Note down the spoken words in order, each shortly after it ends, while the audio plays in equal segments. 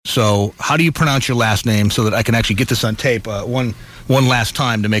So how do you pronounce your last name so that I can actually get this on tape one last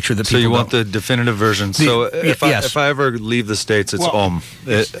time to make sure that people So you want the definitive version. So if I ever leave the States, it's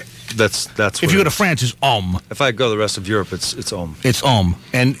That's if you go to France, it's If I go the rest of Europe, it's It's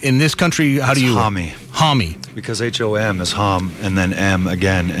And in this country, how do you... Hami. Hami. Because H-O-M is Ham, and then M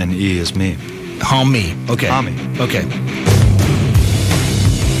again, and E is me. Hami. Okay. Hami. Okay.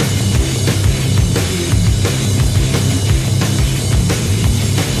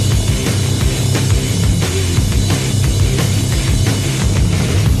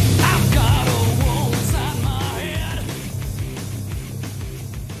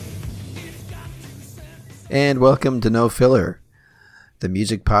 And welcome to No Filler, the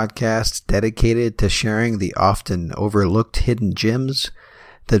music podcast dedicated to sharing the often overlooked hidden gems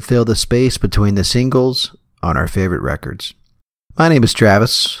that fill the space between the singles on our favorite records. My name is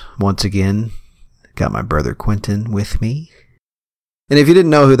Travis. Once again, got my brother Quentin with me. And if you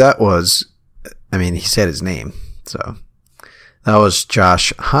didn't know who that was, I mean, he said his name. So that was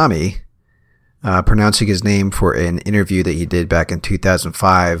Josh Homme, pronouncing his name for an interview that he did back in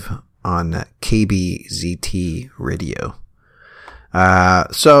 2005 on KBZT radio.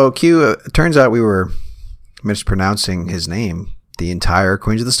 So Q, it turns out we were mispronouncing his name the entire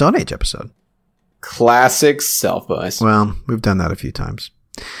Queens of the Stone Age episode. Classic self-buzz. Well, we've done that a few times.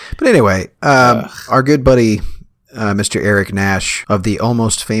 But anyway, our good buddy, Mr. Eric Nash of the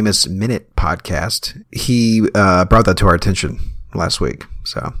Almost Famous Minute podcast, he brought that to our attention last week.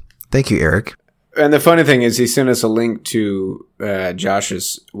 So thank you, Eric. And the funny thing is he sent us a link to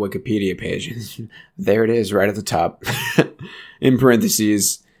Josh's Wikipedia page. There it is, right at the top. In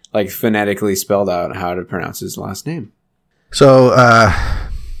parentheses, like phonetically spelled out how to pronounce his last name. So,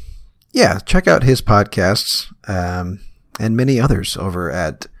 yeah, check out his podcasts and many others over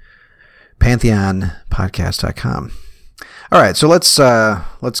at pantheonpodcast.com. All right, so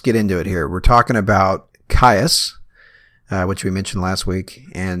let's get into it here. We're talking about Kyuss, which we mentioned last week,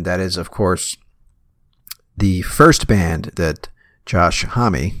 and that is, of course, the first band that Josh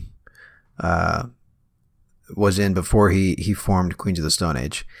Homme was in before he formed Queens of the Stone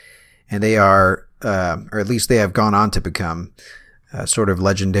Age. And they are, or at least they have gone on to become sort of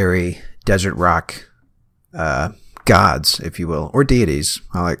legendary desert rock gods, if you will, or deities.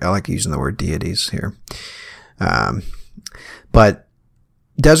 I like using the word deities here. But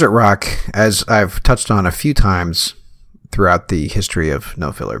desert rock, as I've touched on a few times throughout the history of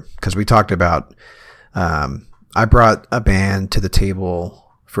No Filler, because we talked about I brought a band to the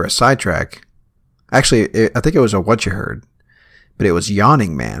table for a sidetrack. Actually, I think it was a What You Heard, but it was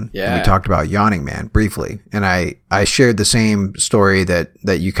Yawning Man. Yeah. And we talked about Yawning Man briefly. And I shared the same story that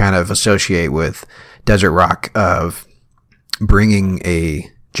you kind of associate with desert rock of bringing a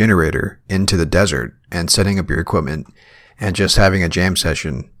generator into the desert and setting up your equipment and just having a jam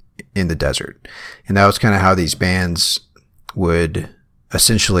session in the desert. And that was kind of how these bands would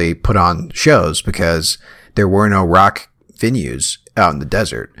essentially put on shows, because there were no rock venues out in the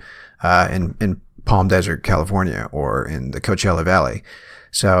desert, in Palm Desert, California, or in the Coachella Valley.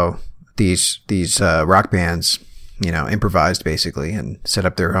 So these rock bands, improvised basically and set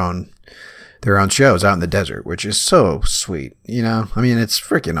up their own shows out in the desert, which is so sweet. I mean, it's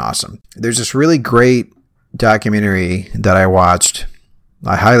freaking awesome. There's this really great documentary that I watched.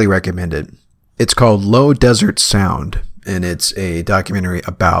 I highly recommend it. It's called Low Desert Sound, and it's a documentary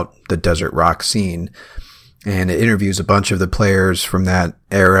about the desert rock scene. And it interviews a bunch of the players from that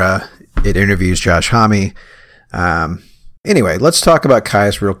era. It interviews Josh Homme. Anyway, let's talk about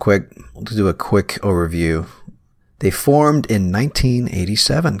Kyuss real quick. We'll do a quick overview. They formed in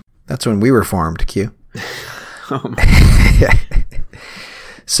 1987. That's when we were formed, Q.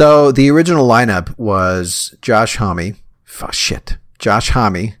 So the original lineup was Josh Homme. Josh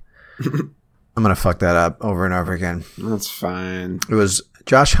Homme. I'm going to fuck that up over and over again. That's fine. It was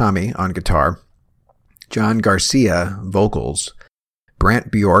Josh Homme on guitar, John Garcia vocals, Brant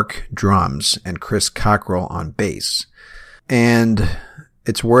Bjork drums, and Chris Cockrell on bass. And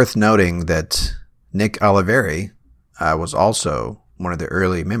it's worth noting that Nick Oliveri was also one of the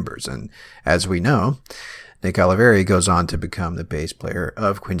early members. And as we know, Nick Oliveri goes on to become the bass player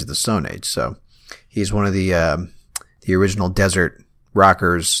of Queens of the Stone Age. So he's one of the original desert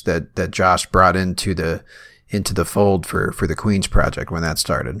rockers that Josh brought into the fold for the Queens project when that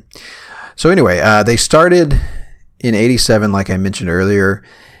started. So anyway, they started in 87, like I mentioned earlier,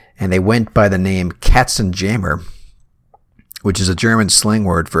 and they went by the name Katzenjammer, which is a German slang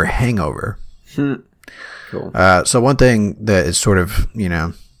word for hangover. Cool. So one thing that is sort of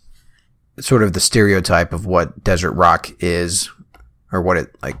the stereotype of what desert rock is, or what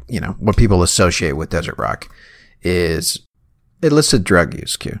it what people associate with desert rock is illicit drug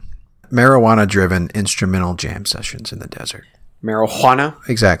use, Q. Marijuana-driven instrumental jam sessions in the desert. Marijuana?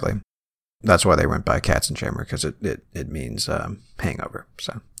 Exactly. That's why they went by Katzenjammer, because it means hangover.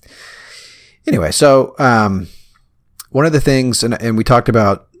 So anyway, so one of the things, and we talked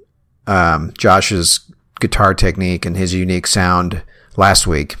about Josh's guitar technique and his unique sound last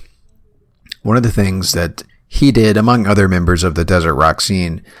week. One of the things that he did, among other members of the desert rock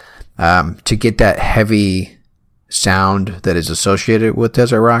scene, to get that heavy sound that is associated with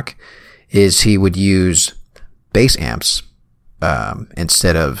desert rock, is he would use bass amps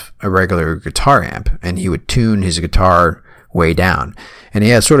instead of a regular guitar amp, and he would tune his guitar way down. And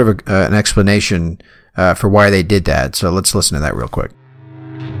he has sort of an explanation for why they did that. So let's listen to that real quick.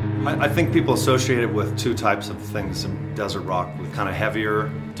 I think people associate it with two types of things in desert rock, with kind of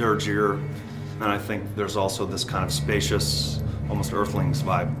heavier, dirgier, and I think there's also this kind of spacious, almost Earthlings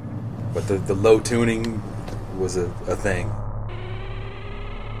vibe. But the low tuning was a thing.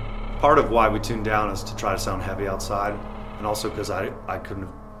 Part of why we tuned down is to try to sound heavy outside, and also because I couldn't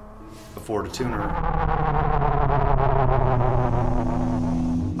afford a tuner.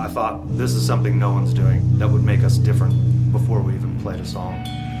 I thought, this is something no one's doing that would make us different before we even played a song,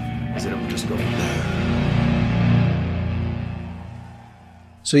 is that it would just go from there.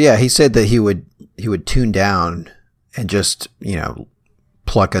 So yeah, he said that he would tune down and just,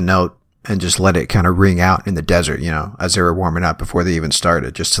 pluck a note and just let it kind of ring out in the desert, as they were warming up before they even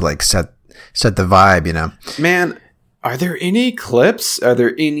started, just to like set the vibe, Man, are there any clips?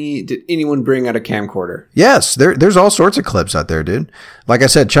 Did anyone bring out a camcorder? Yes, there's all sorts of clips out there, dude. Like I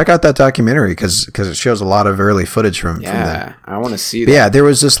said, check out that documentary because it shows a lot of early footage from them. Yeah, I want to see that. Yeah, there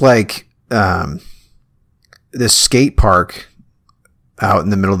was this this skate park out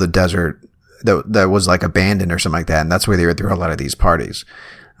in the middle of the desert that was like abandoned or something like that, and that's where they would throw a lot of these parties.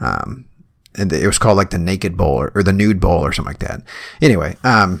 And it was called like the Naked Bowl or the Nude Bowl or something like that. Anyway,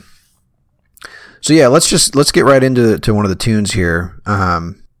 so yeah, let's get right into one of the tunes here.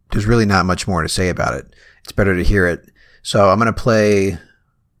 There's really not much more to say about it. It's better to hear it. So I'm going to play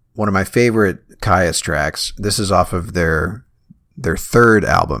one of my favorite Kyuss tracks. This is off of their third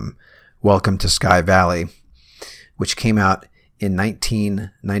album, Welcome to Sky Valley, which came out in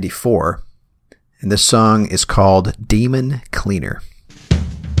 1994. And this song is called Demon Cleaner.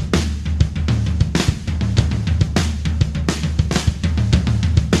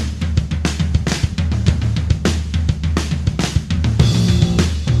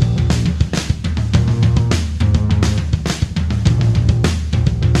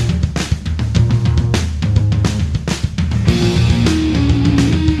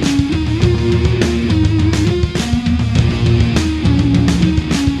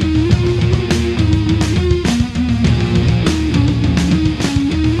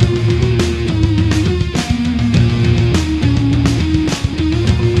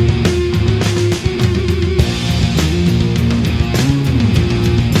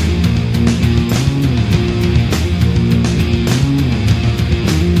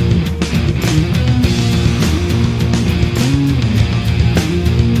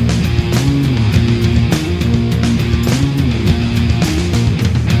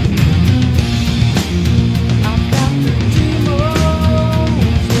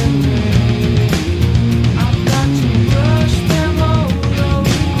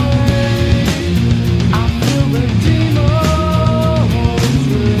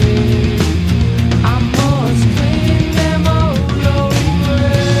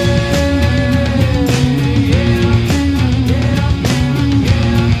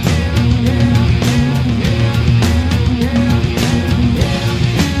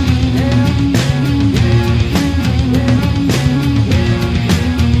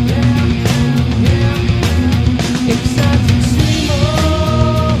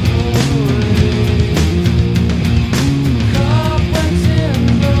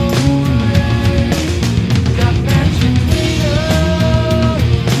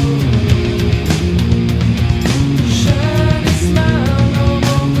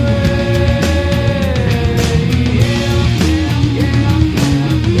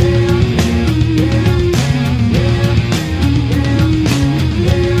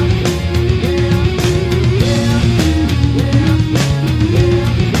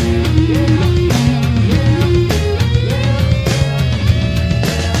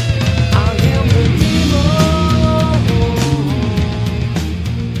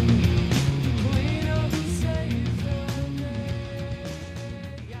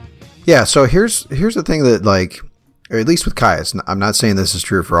 Yeah, so here's the thing that, like, or at least with Kyuss, I'm not saying this is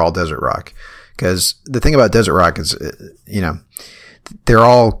true for all desert rock, because the thing about desert rock is, they're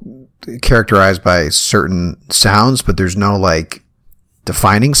all characterized by certain sounds, but there's no like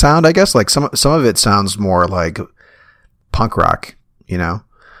defining sound, I guess. Like some of it sounds more like punk rock, you know.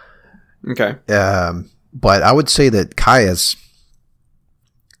 Okay. But I would say that Kyuss,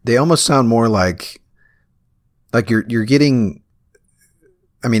 they almost sound more like you're getting.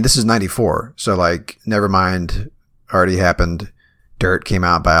 I mean, this is '94, so like Nevermind already happened. Dirt came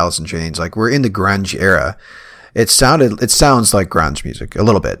out by Alice in Chains. Like we're in the grunge era. It sounds like grunge music a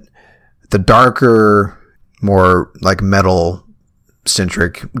little bit. The darker, more like metal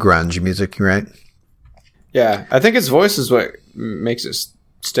centric grunge music, right? Yeah, I think his voice is what makes it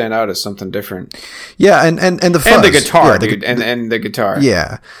stand out as something different. Yeah, and the fuzz. And the guitar, dude, and the guitar.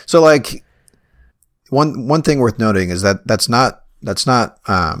 Yeah. So like one thing worth noting is that that's not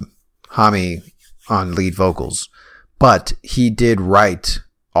Hami on lead vocals, but he did write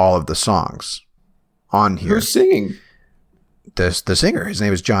all of the songs on here. Who's singing? The singer. His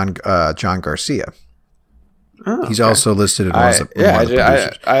name is John Garcia. Oh, he's also listed as one of the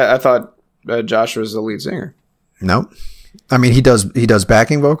producers. I thought Josh was the lead singer. Nope. I mean, he does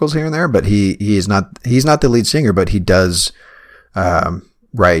backing vocals here and there, but he's not the lead singer, but he does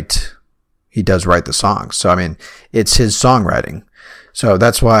write the songs. So I mean, it's his songwriting. So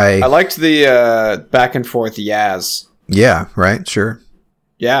that's why I liked the back and forth Yaz. Yeah, right, sure.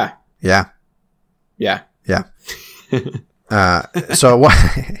 Yeah. Yeah. Yeah. Yeah. So what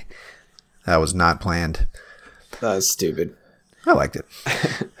that was not planned. That was stupid. I liked it.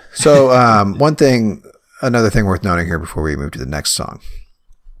 So another thing worth noting here before we move to the next song.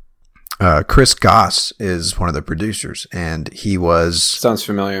 Chris Goss is one of the producers, and he was sounds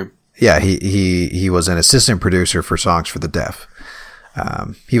familiar. Yeah, he was an assistant producer for Songs for the Deaf.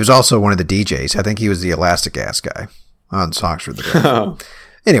 He was also one of the DJs. I think he was the Elastic Ass guy on Songs for the Deaf. Oh.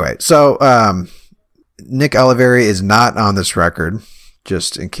 Anyway, so Nick Oliveri is not on this record.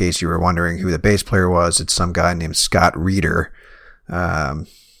 Just in case you were wondering who the bass player was, it's some guy named Scott Reeder.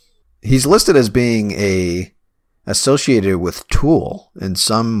 He's listed as being associated with Tool in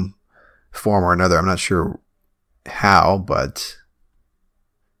some form or another. I'm not sure how, but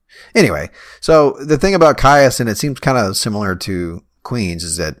anyway. So the thing about Kyuss, and it seems kind of similar to Queens,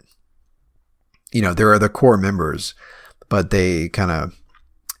 is that, you know, there are the core members, but they kind of,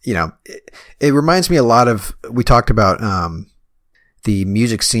 you know, it reminds me a lot of, we talked about the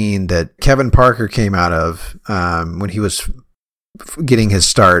music scene that Kevin Parker came out of when he was getting his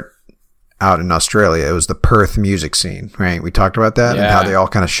start out in Australia. It was the Perth music scene, right? We talked about that and how they all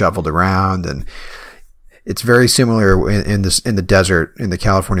kind of shuffled around, and it's very similar in the desert, in the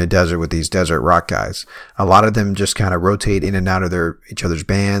California desert, with these desert rock guys. A lot of them just kind of rotate in and out of each other's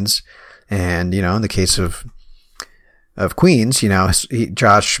bands, and you know, in the case of Queens, you know,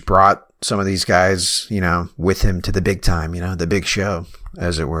 Josh brought some of these guys, you know, with him to the big time, you know, the big show,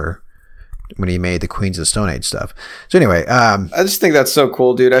 as it were, when he made the Queens of the Stone Age stuff. So anyway, I just think that's so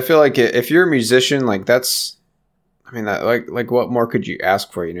cool, dude. I feel like if you're a musician, like that's, I mean, that, like what more could you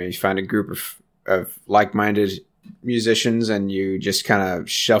ask for? You know, you find a group of like-minded musicians and you just kind of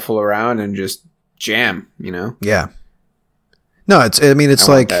shuffle around and just jam, you know? Yeah. No, I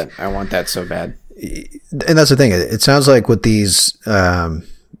want that so bad. And that's the thing. It sounds like with these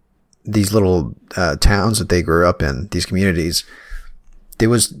little towns that they grew up in, these communities, there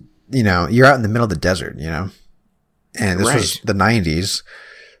was, you know, you're out in the middle of the desert, you know, and this was the 90s.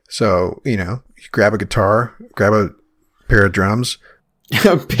 So, you know, you grab a guitar, grab a pair of drums.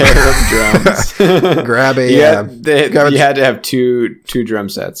 A pair of drums. Grab a. You had to have two drum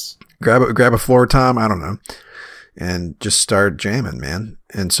sets. Grab a floor tom. I don't know, and just start jamming, man.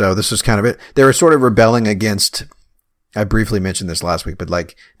 And so this was kind of it. They were sort of rebelling against. I briefly mentioned this last week, but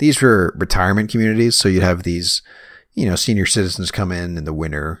like these were retirement communities, so you'd have these, you know, senior citizens come in the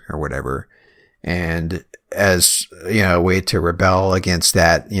winter or whatever, and as you know, a way to rebel against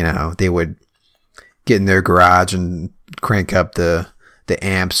that, you know, they would get in their garage and crank up the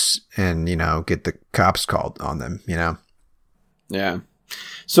amps and, you know, get the cops called on them, you know? Yeah.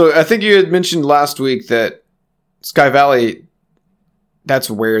 So I think you had mentioned last week that Sky Valley, that's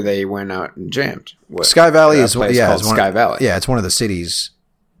where they went out and jammed. Sky Valley is Sky Valley. Yeah, it's one of the cities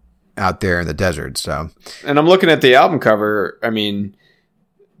out there in the desert. So, and I'm looking at the album cover. I mean,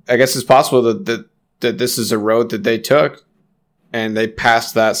 I guess it's possible that this is a road that they took and they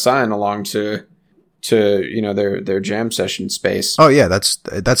passed that sign along to you know, their jam session space. Oh yeah,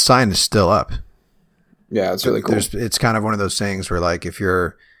 that sign is still up. Yeah, it's really cool. It's kind of one of those things where, like, if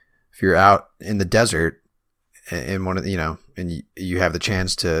you're out in the desert and one of the, you know, and you have the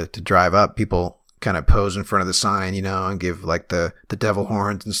chance to drive up, people kind of pose in front of the sign, you know, and give like the devil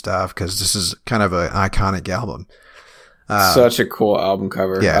horns and stuff, because this is kind of an iconic album. Such a cool album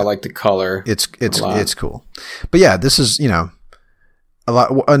cover. Yeah, I like the color. It's cool. But yeah, this is, you know,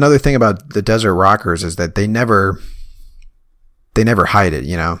 Another thing about the Desert Rockers is that they never hide it.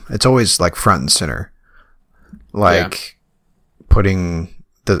 You know, it's always like front and center, like putting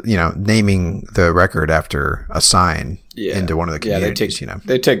naming the record after a sign into one of the communities.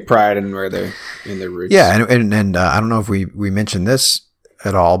 They take pride in where they're in their roots. Yeah, and I don't know if we mentioned this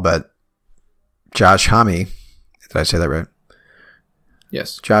at all, but Josh Homme, did I say that right?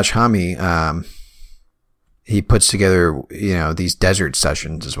 Yes, Josh Homme. He puts together, these desert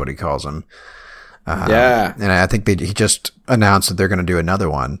sessions is what he calls them. And I think he just announced that they're going to do another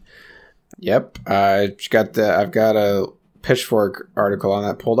one. Yep, I've got a Pitchfork article on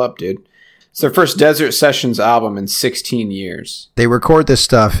that pulled up, dude. It's their first Desert Sessions album in 16 years. They record this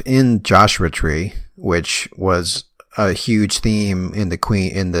stuff in Joshua Tree, which was a huge theme in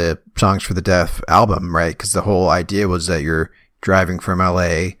the Songs for the Deaf album, right? Because the whole idea was that you're driving from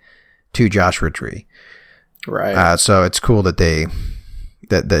LA to Joshua Tree. Right. So it's cool that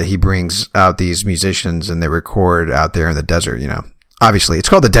that he brings out these musicians and they record out there in the desert. Obviously it's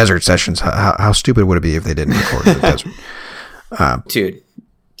called the Desert Sessions. How stupid would it be if they didn't record in the desert? Dude,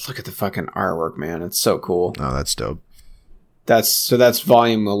 look at the fucking artwork, man. It's so cool. Oh, that's dope. That's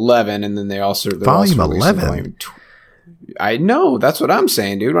volume 11, and then volume 11. I know, that's what I'm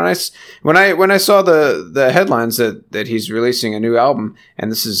saying, dude. When I saw the headlines that he's releasing a new album,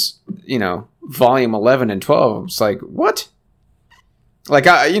 and this is volume 11 and 12, I was like, what? Like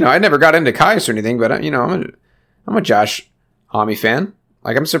I never got into Caius or anything, but I'm a Josh Homme fan.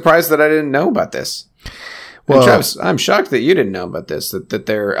 Like, I'm surprised that I didn't know about this. Well, Travis, I'm shocked that you didn't know about this. That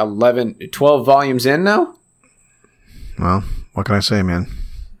they're 12 volumes in now. Well, what can I say, man?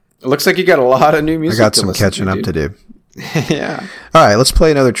 It looks like you got a lot of new music. I got some catching up to do. Yeah. All right, let's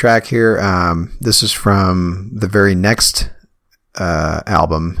play another track here. This is from the very next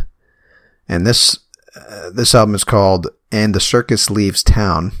album, and this album is called "And the Circus Leaves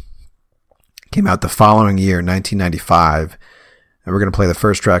Town." Came out the following year, 1995, and we're going to play the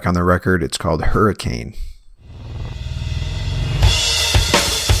first track on the record. It's called "Hurricane."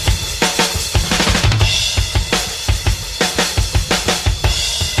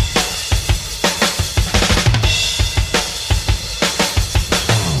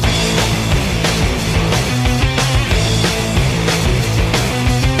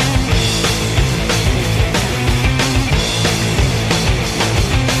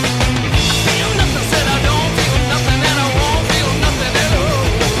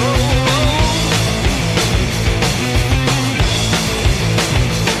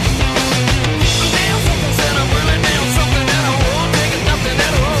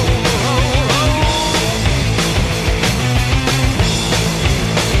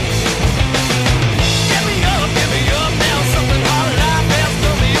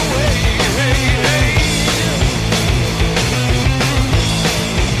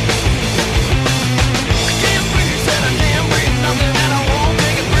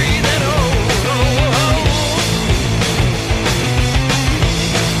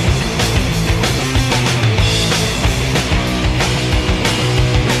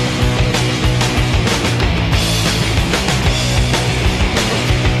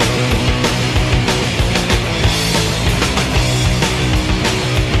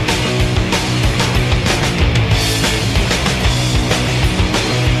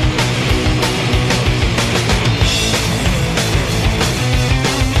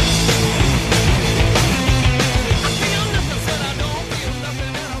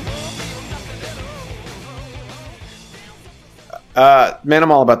 Man,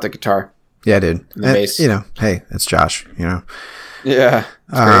 I'm all about the guitar. Yeah, dude. And the bass. Hey, it's Josh, Yeah.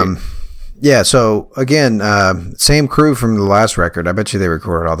 Yeah, so again, same crew from the last record. I bet you they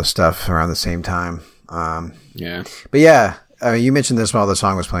recorded all the stuff around the same time. Yeah. But yeah, you mentioned this while the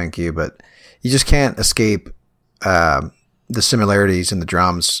song was playing, Q, but you just can't escape the similarities in the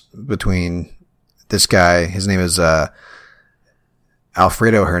drums between this guy. His name is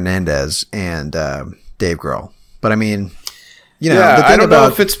Alfredo Hernandez and Dave Grohl. But I mean, I don't know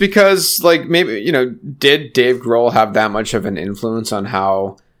if it's because, like, maybe, did Dave Grohl have that much of an influence on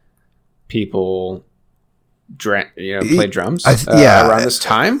how people play drums around this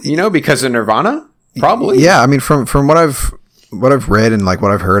time? Because of Nirvana? Probably. Yeah, I mean, from what I've read and like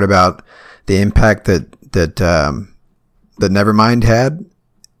what I've heard about the impact that Nevermind had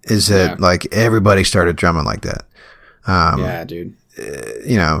is that like everybody started drumming like that. Yeah, dude.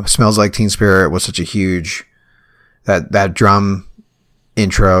 Smells Like Teen Spirit was such a huge that drum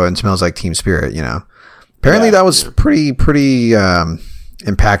intro, and Smells Like Teen Spirit. Apparently that was pretty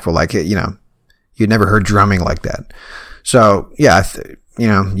impactful. Like you'd never heard drumming like that. So yeah,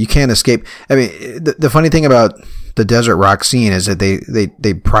 you can't escape. I mean, the funny thing about the desert rock scene is that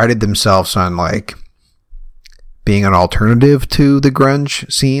they prided themselves on like being an alternative to the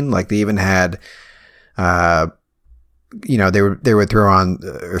grunge scene. Like they even had, they would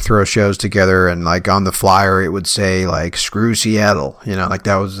throw shows together, and like on the flyer it would say like "Screw Seattle," like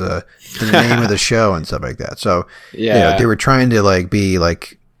that was the name of the show and stuff like that. So they were trying to like be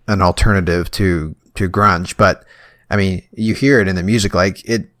like an alternative to grunge, but I mean, you hear it in the music, like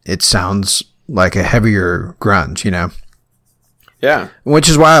it sounds like a heavier grunge, Yeah, which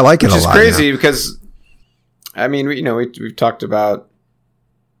is why I like it a lot. Which is crazy because, I mean, we've talked about,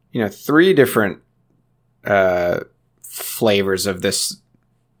 3 different flavors of this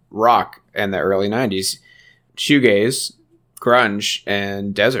rock in the early 90s: shoegaze, grunge,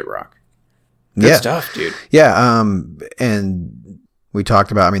 and desert rock. Good stuff, dude. Yeah, and we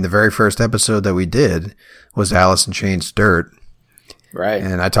talked about, I mean, the very first episode that we did was Alice in Chains' Dirt. Right.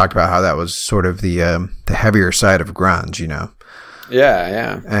 And I talked about how that was sort of the heavier side of grunge,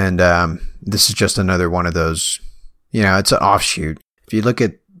 Yeah. And this is just another one of those, it's an offshoot. If you look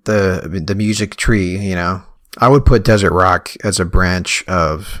at the music tree, I would put desert rock as a branch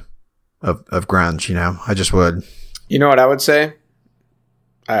of grunge, I just would. You know what I would say?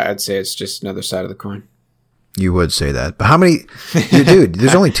 I'd say it's just another side of the coin. You would say that. But how many... Dude,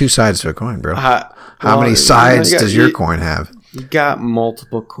 there's only 2 sides to a coin, bro. How many sides does your coin have? You got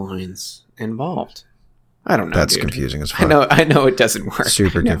multiple coins involved. I don't know, That's dude. confusing as fuck. I know it doesn't work.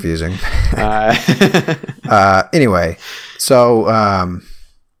 Super confusing. Anyway, so...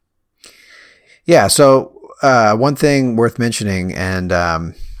 one thing worth mentioning,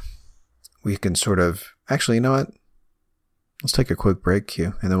 and we can sort of... Actually, you know what? Let's take a quick break,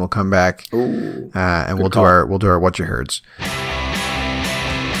 Q, and then we'll come back. Ooh, and we'll do our What You Heards.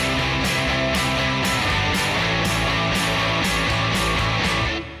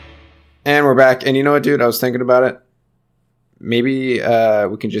 And we're back. And you know what, dude? I was thinking about it. Maybe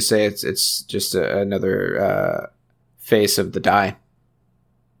we can just say it's just another face of the die.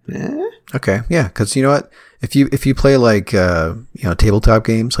 Okay, yeah, because you know what? If you play like tabletop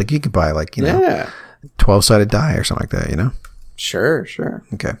games, like you could buy like 12-sided die or something like that, Sure.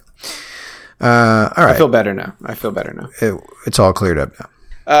 Okay. All right. I feel better now. It's all cleared up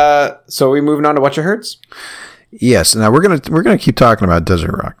now. So are we moving on to What You Heards? Yes. Now we're gonna keep talking about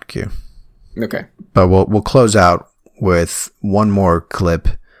Desert Rock, Q. Okay. But we'll close out with one more clip.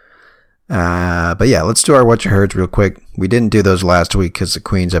 But yeah, let's do our What You Heards real quick. We didn't do those last week because the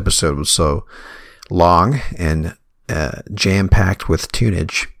Queen's episode was so long and jam-packed with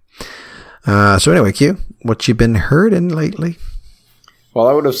tunage. So anyway, Q, what you been hearding lately? Well,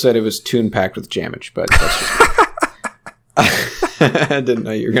 I would have said it was tune-packed with jammage, but that's just... I didn't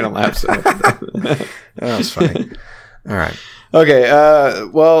know you were going to laugh so much. That was funny. All right. Okay,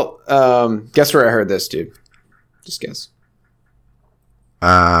 guess where I heard this, dude? Just guess.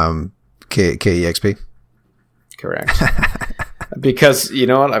 KEXP? Correct. Because, you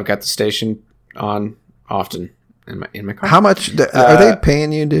know what? I've got the station on often in my car. How much are they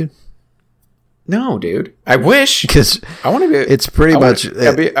paying you, dude? No, dude. I wish, because I want to be. It's pretty much.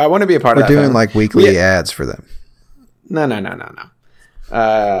 I want to be a part of that. We're doing like weekly ads for them. No.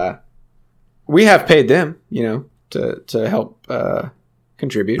 We have paid them, to help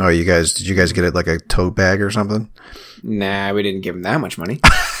contribute. Oh, did you guys get it like a tote bag or something? Nah, we didn't give them that much money.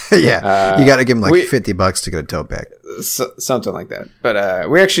 Yeah, you got to give them like $50 to get a tote bag. Something like that. But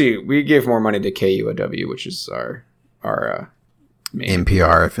we gave more money to KUOW, which is our main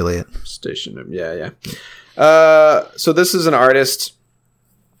NPR affiliate station. Yeah. So this is an artist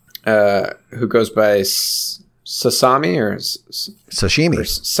who goes by Sasami or Sashimi or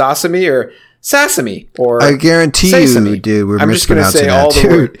Sasami or Sasami or I guarantee Sesame. you, dude, we're I'm just going to say all the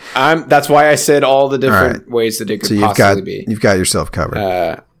words. That's why I said all the different ways that it could possibly be. You've got yourself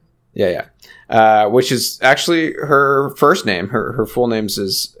covered. Yeah. Which is actually her first name. Her full name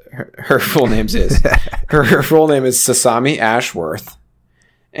is her full name is Sasami Ashworth.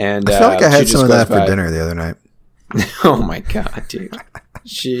 And I feel like I had some of that for dinner the other night. Oh my god, dude.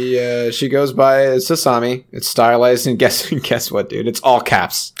 She goes by Sasami. It's stylized, and guess what, dude? It's all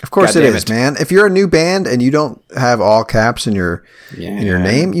caps. Of course it is, man. If you're a new band and you don't have all caps in your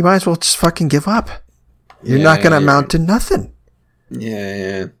name, you might as well just fucking give up. You're not going to amount to nothing.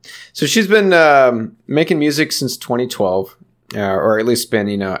 Yeah. So she's been making music since 2012, or at least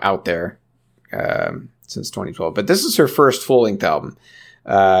been out there since 2012. But this is her first full-length album.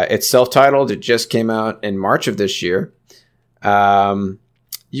 It's self-titled. It just came out in March of this year.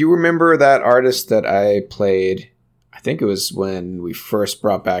 You remember that artist that I played? I think it was when we first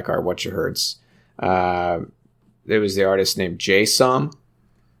brought back our What You Heards. It was the artist named Jay Som.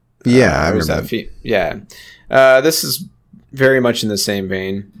 Yeah, I remember that. This is very much in the same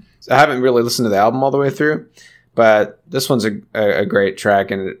vein. I haven't really listened to the album all the way through, but this one's a great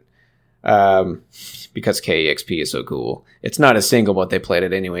track, and because KEXP is so cool. It's not a single, but they played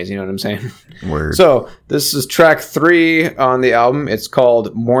it anyways, you know what I'm saying? Word. So, this is track 3 on the album. It's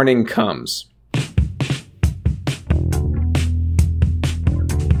called Morning Comes.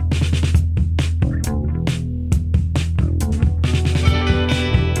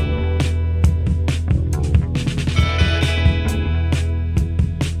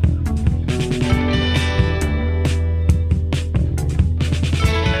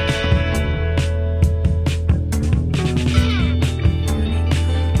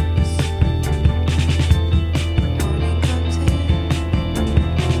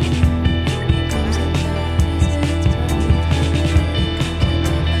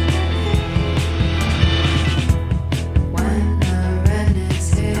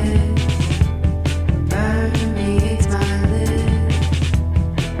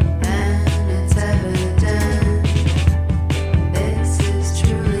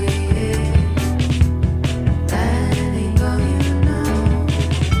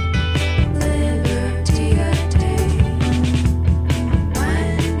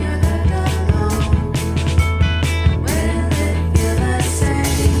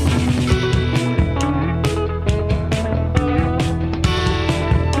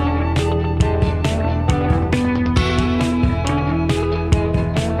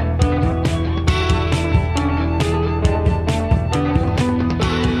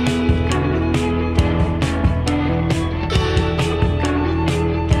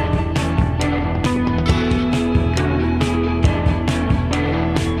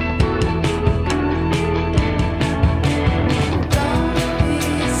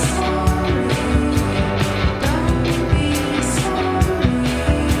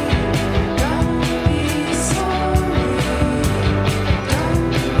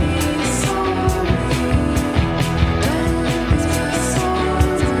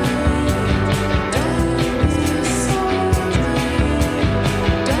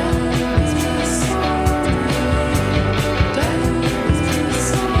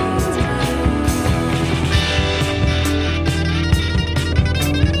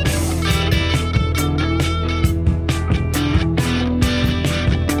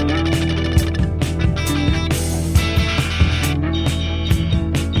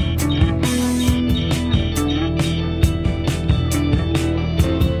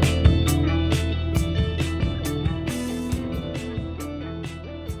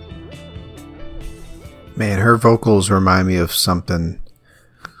 Man, her vocals remind me of something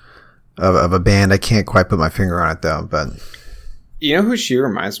of a band. I can't quite put my finger on it though, but you know who she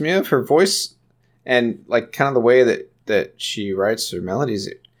reminds me of? Her voice and like kind of the way that she writes her melodies.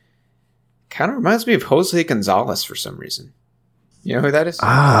 It kind of reminds me of Jose Gonzalez for some reason. You know who that is?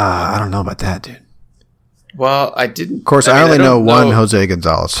 I don't know about that, dude. Well, I didn't. Of course, I only know one Jose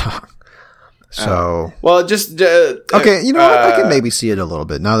Gonzalez song. So, well, just okay. You know what? I can maybe see it a little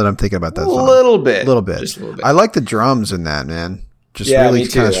bit now that I'm thinking about that song. A little bit. Just a little bit. I like the drums in that, man. Just really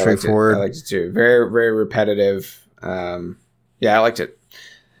kind of straightforward. I liked it too. Very, very repetitive. Yeah, I liked it.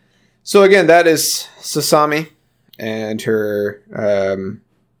 So again, that is Sasami, and her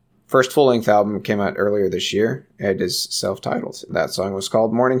first full-length album came out earlier this year. It is self-titled. That song was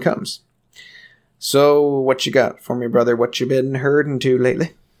called Morning Comes. So what you got for me, brother? What you been heard into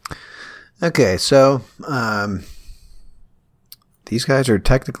lately? Okay, so these guys are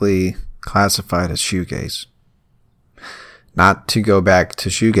technically classified as shoegaze. Not to go back to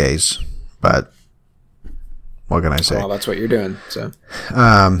shoegaze, but what can I say? Well, that's what you're doing. So,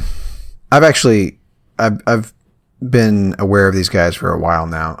 I've been aware of these guys for a while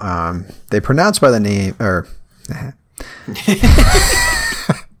now. They pronounce by the name or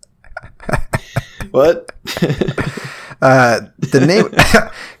what? The name.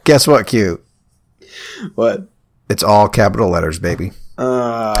 Guess what, Q? What? It's all capital letters, baby.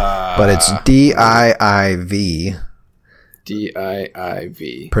 But it's DIIV.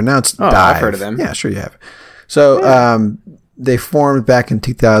 DIIV. Pronounced dive. I've heard of them. Yeah, sure you have. So they formed back in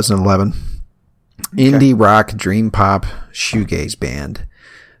 2011. Okay. Indie rock, dream pop, shoegaze band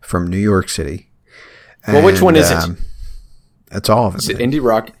from New York City. Well, which one is it? It's all of it. Is it indie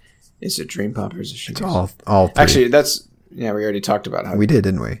rock? Is it dream pop or is it shoegaze? It's all three. Actually, we already talked about how we did,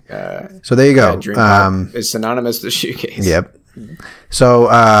 didn't we? So there you go. Dream pop is synonymous with shoegaze. Yep. So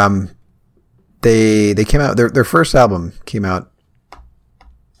they came out. Their first album came out.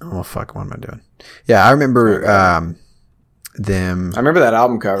 Oh fuck! What am I doing? Yeah, I remember them. I remember that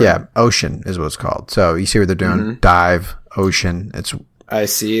album cover. Yeah, Ocean is what it's called. So you see what they're doing? Mm-hmm. Dive, Ocean. It's I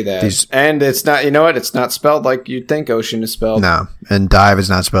see that. And it's not, you know what? It's not spelled like you'd think Ocean is spelled. No. And dive is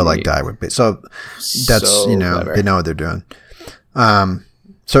not spelled like dive would be. So that's, So clever. they know what they're doing.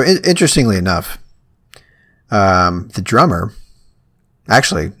 So interestingly enough, the drummer,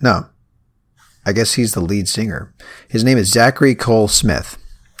 actually, no, I guess he's the lead singer. His name is Zachary Cole Smith.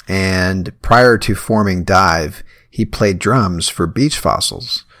 And prior to forming Dive, he played drums for Beach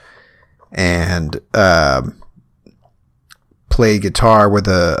Fossils and played guitar with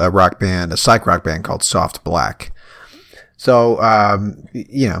a rock band, a psych rock band called Soft Black. So,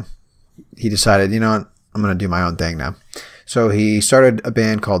 he decided, you know what, I'm going to do my own thing now. So he started a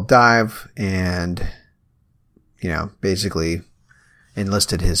band called Dive and, basically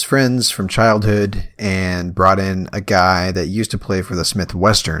enlisted his friends from childhood and brought in a guy that used to play for the Smith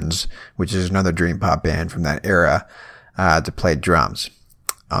Westerns, which is another dream pop band from that era, to play drums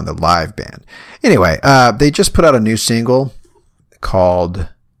on the live band. Anyway, they just put out a new single called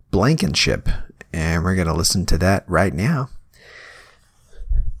Blankenship, and we're going to listen to that right now.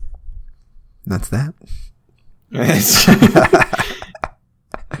 That's that.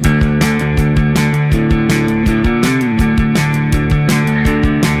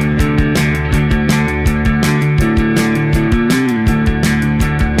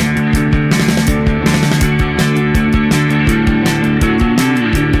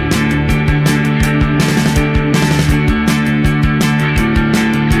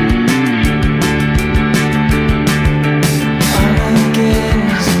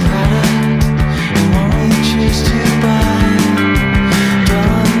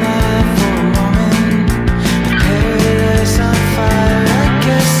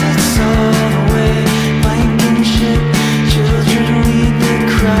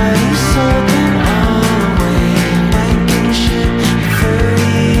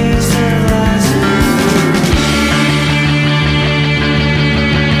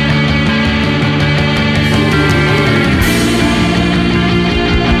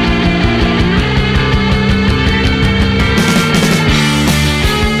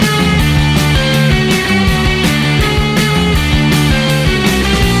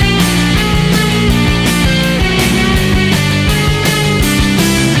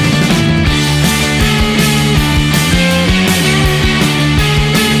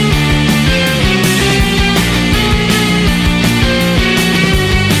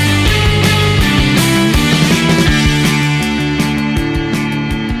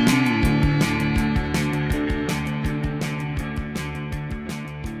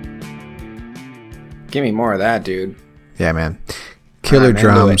 Give me more of that, dude. Yeah, man. Killer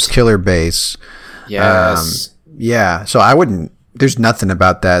drums, killer bass. Yes. Yeah. So I wouldn't. There's nothing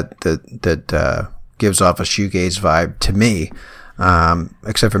about that gives off a shoegaze vibe to me,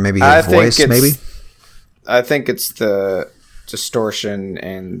 except for maybe his voice. Maybe. I think it's the distortion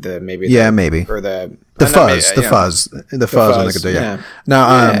and the maybe. Yeah, maybe. Or the fuzz, the fuzz on the guitar. Yeah.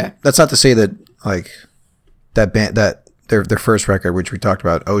 Now, that's not to say that like that band that their first record, which we talked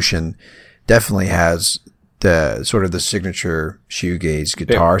about, Ocean, definitely has the sort of the signature shoegaze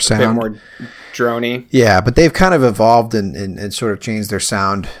guitar sound. A bit more drony. Yeah, but they've kind of evolved and sort of changed their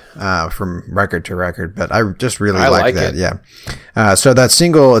sound from record to record. But I just really like that. It. Yeah. So that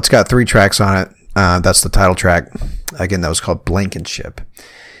single, it's got 3 tracks on it. That's the title track. Again, that was called Blankenship.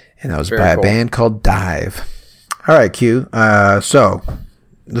 And that was by a band called Dive. All right, Q. So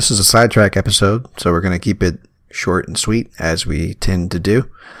this is a sidetrack episode, so we're going to keep it short and sweet, as we tend to do.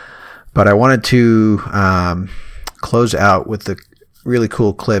 But I wanted to close out with a really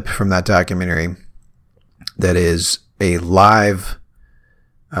cool clip from that documentary that is a live,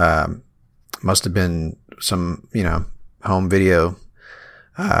 must have been some, home video.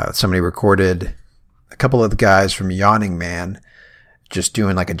 Somebody recorded a couple of the guys from Yawning Man just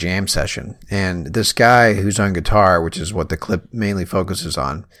doing like a jam session. And this guy who's on guitar, which is what the clip mainly focuses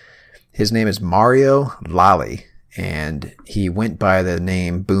on, his name is Mario Lally. And he went by the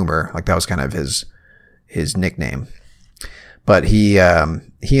name Boomer, like that was kind of his nickname. But he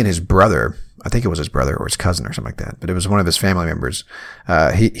and his brother, I think it was his brother or his cousin or something like that, but it was one of his family members.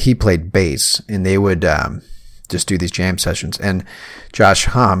 He played bass, and they would just do these jam sessions. And Josh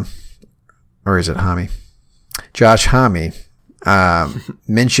Homme, or is it Homme? Josh Homme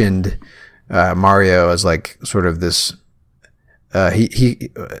mentioned Mario as like sort of this.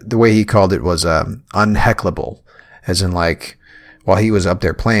 The way he called it was unheckleable. As in, like, while he was up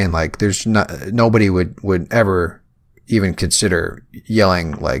there playing, like, there's nobody would ever even consider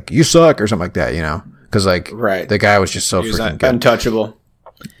yelling, like, you suck, or something like that, Because, like, the guy was just so freaking good. Untouchable.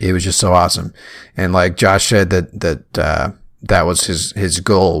 He was just so awesome. And, like, Josh said that was his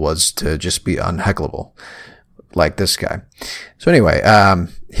goal, was to just be unheckleable. like this guy. So anyway,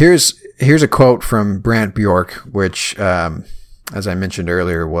 here's a quote from Brant Bjork, which, as I mentioned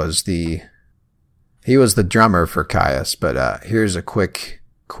earlier, he was the drummer for Kyuss, but here's a quick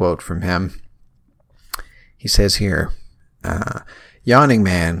quote from him. He says here, Yawning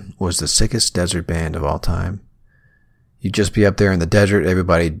Man was the sickest desert band of all time. You'd just be up there in the desert,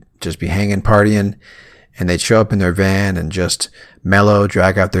 everybody just be hanging, partying, and they'd show up in their van and just mellow,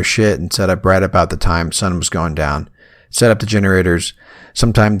 drag out their shit, and set up right about the time sun was going down. Set up the generators.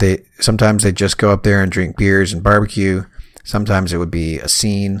 Sometimes they'd just go up there and drink beers and barbecue. Sometimes it would be a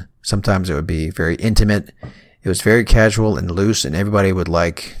scene. Sometimes it would be very intimate. It was very casual and loose, and everybody would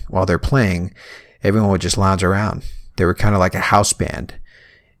while they're playing, everyone would just lounge around. They were kind of like a house band.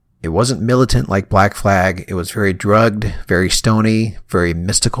 It wasn't militant like Black Flag. It was very drugged, very stony, very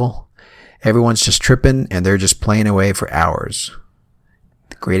mystical. Everyone's just tripping, and they're just playing away for hours.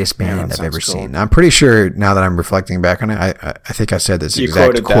 The greatest band I've ever seen. I'm pretty sure now that I'm reflecting back on it, I think I said this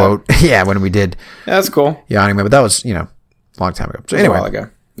exact quote. Yeah, when we did. That's cool. Yeah, but that was, a long time ago. So anyway. A while ago.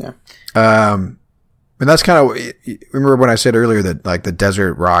 Yeah. And that's kind of, remember when I said earlier that the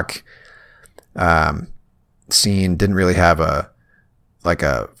desert rock scene didn't really have a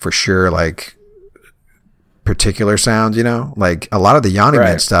for sure particular sound, a lot of the Yawning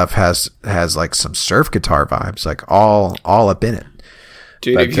Man stuff has some surf guitar vibes, all up in it.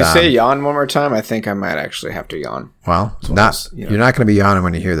 Dude, but, if you say yawn one more time, I think I might actually have to yawn. Well, you're not going to be yawning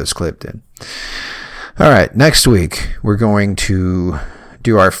when you hear this clip, dude. All right, next week we're going to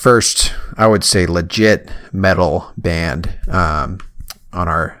do our first, I would say, legit metal band on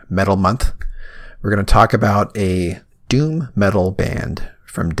our metal month. We're going to talk about a doom metal band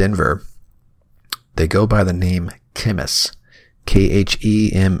from Denver. They go by the name Khemmis,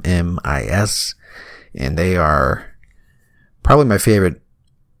 Khemmis, and they are probably my favorite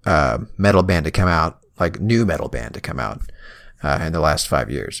metal band to come out, new metal band to come out in the last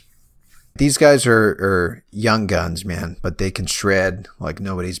 5 years. These guys are young guns, man, but they can shred like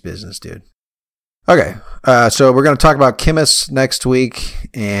nobody's business, dude. Okay, so we're going to talk about Khemmis next week,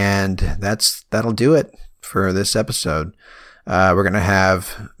 and that'll do it for this episode. We're going to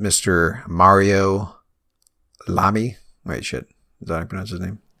have Mr. Mario Lamy. Wait, shit. Is that how I pronounce his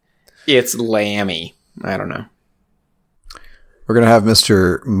name? It's Lammy. I don't know. We're going to have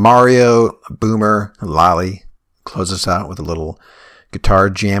Mr. Mario Boomer Lally close us out with a little guitar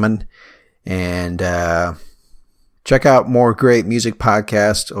jamming. And check out more great music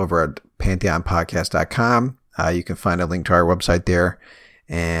podcasts over at pantheonpodcast.com. You can find a link to our website there.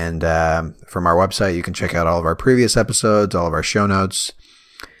 And from our website, you can check out all of our previous episodes, all of our show notes.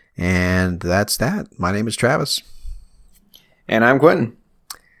 And that's that. My name is Travis. And I'm Quentin.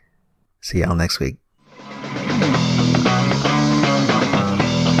 See y'all next week.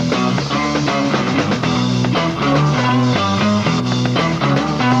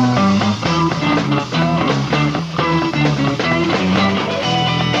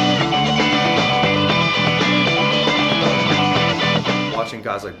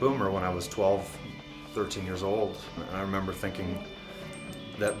 Guys like Boomer when I was 12, 13 years old, and I remember thinking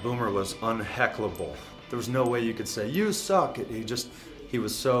that Boomer was unheckleable. There was no way you could say, you suck.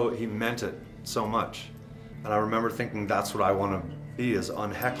 He meant it so much. And I remember thinking that's what I want to be, is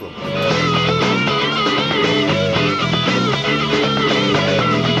unheckleable.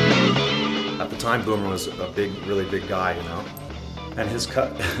 At the time, Boomer was a really big guy, and his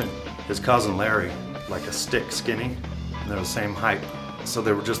cousin Larry, like a stick skinny, and they're the same height. So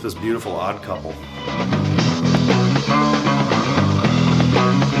they were just this beautiful odd couple.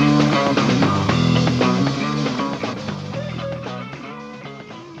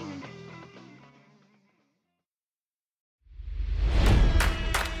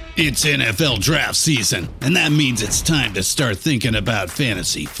 It's NFL draft season, and that means it's time to start thinking about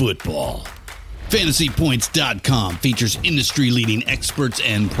fantasy football. FantasyPoints.com features industry-leading experts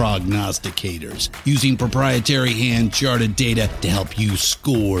and prognosticators using proprietary hand-charted data to help you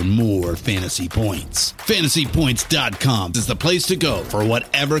score more fantasy points. FantasyPoints.com is the place to go for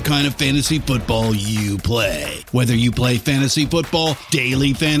whatever kind of fantasy football you play. Whether you play fantasy football,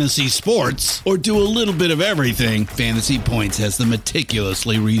 daily fantasy sports, or do a little bit of everything, Fantasy Points has the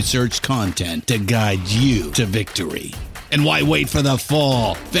meticulously researched content to guide you to victory. And why wait for the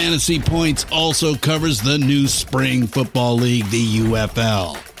fall? Fantasy Points also covers the new spring football league, the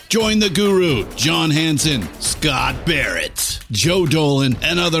UFL. Join the guru, John Hansen, Scott Barrett, Joe Dolan,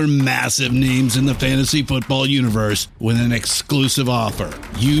 and other massive names in the fantasy football universe with an exclusive offer.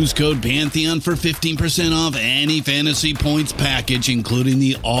 Use code Pantheon for 15% off any Fantasy Points package, including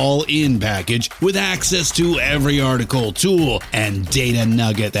the all-in package, with access to every article, tool, and data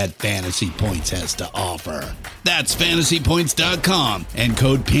nugget that Fantasy Points has to offer. That's fantasypoints.com and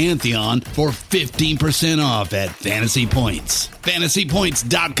code Pantheon for 15% off at Fantasy Points.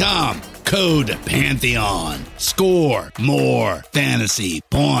 Fantasypoints.com, code Pantheon. Score more fantasy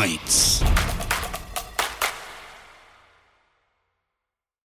points.